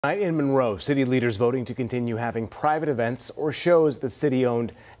Tonight in Monroe, city leaders voting to continue having private events or shows at the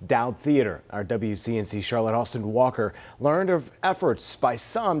city-owned Dowd Theatre. Our WCNC Charlotte Austin Walker learned of efforts by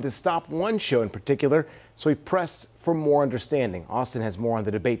some to stop one show in particular, so he pressed for more understanding. Austin has more on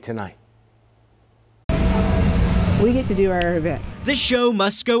the debate tonight. We get to do our event. The show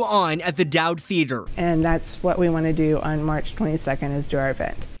must go on at the Dowd Theatre. And that's what we want to do on March 22nd, is do our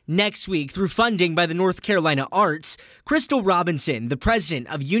event. Next week, through funding by the North Carolina Arts, Crystal Robinson, the president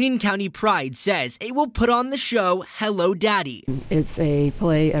of Union County Pride, says it will put on the show Hello Daddy. It's a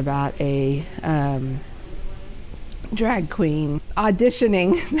play about a drag queen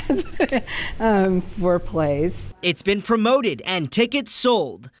auditioning for plays. It's been promoted and tickets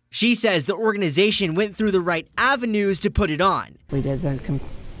sold. She says the organization went through the right avenues to put it on. We did the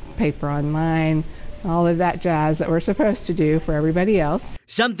paper online, all of that jazz that we're supposed to do for everybody else.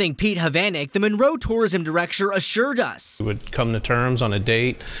 Something Pete Havanek, the Monroe tourism director, assured us. We would come to terms on a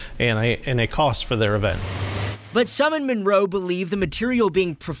date and a cost for their event. But some in Monroe believe the material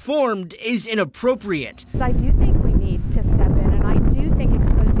being performed is inappropriate. I do think we need to step in, and I do think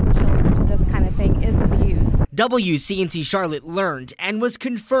exposing children to this kind of thing is abuse. WCNC Charlotte learned and was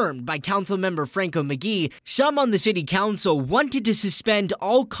confirmed by Councilmember Franco McGee. Some on the city council wanted to suspend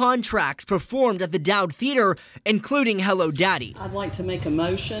all contracts performed at the Dowd Theatre, including Hello Daddy. I'd like to make a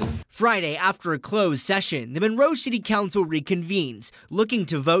motion. Friday, after a closed session, the Monroe City Council reconvenes, looking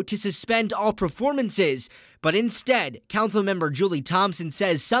to vote to suspend all performances. But instead, Councilmember Julie Thompson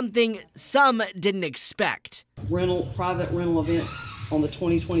says something some didn't expect. Private rental events on the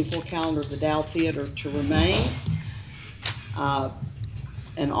 2024 calendar of the Dowd Theatre to remain,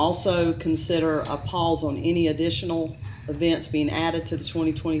 and also consider a pause on any additional events being added to the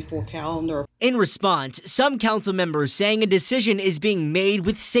 2024 calendar. In response, some council members saying a decision is being made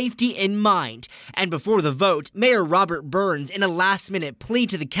with safety in mind. And before the vote, Mayor Robert Burns in a last-minute plea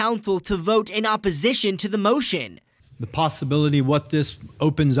to the council to vote in opposition to the motion. The possibility what this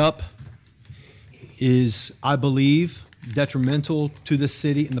opens up is, I believe, detrimental to the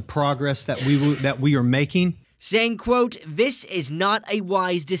city and the progress that we are making. Saying, quote, "This is not a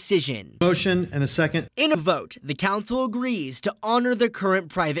wise decision." Motion and a second. In a vote, the council agrees to honor the current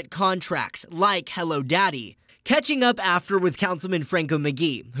private contracts, like Hello Daddy. Catching up after with Councilman Franco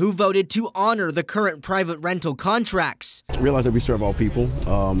McGee, who voted to honor the current private rental contracts. Realize that we serve all people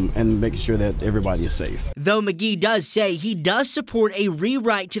and make sure that everybody is safe. Though McGee does say he does support a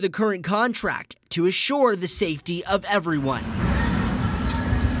rewrite to the current contract to assure the safety of everyone.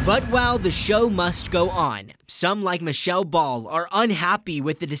 But while the show must go on, some like Michelle Ball are unhappy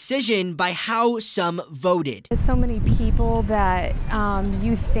with the decision by how some voted. So many people that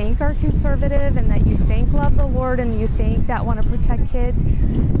you think are conservative and that you think love the Lord and you think that want to protect kids,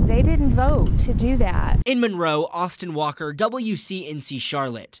 they didn't vote to do that. In Monroe, Austin Walker, WCNC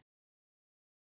Charlotte.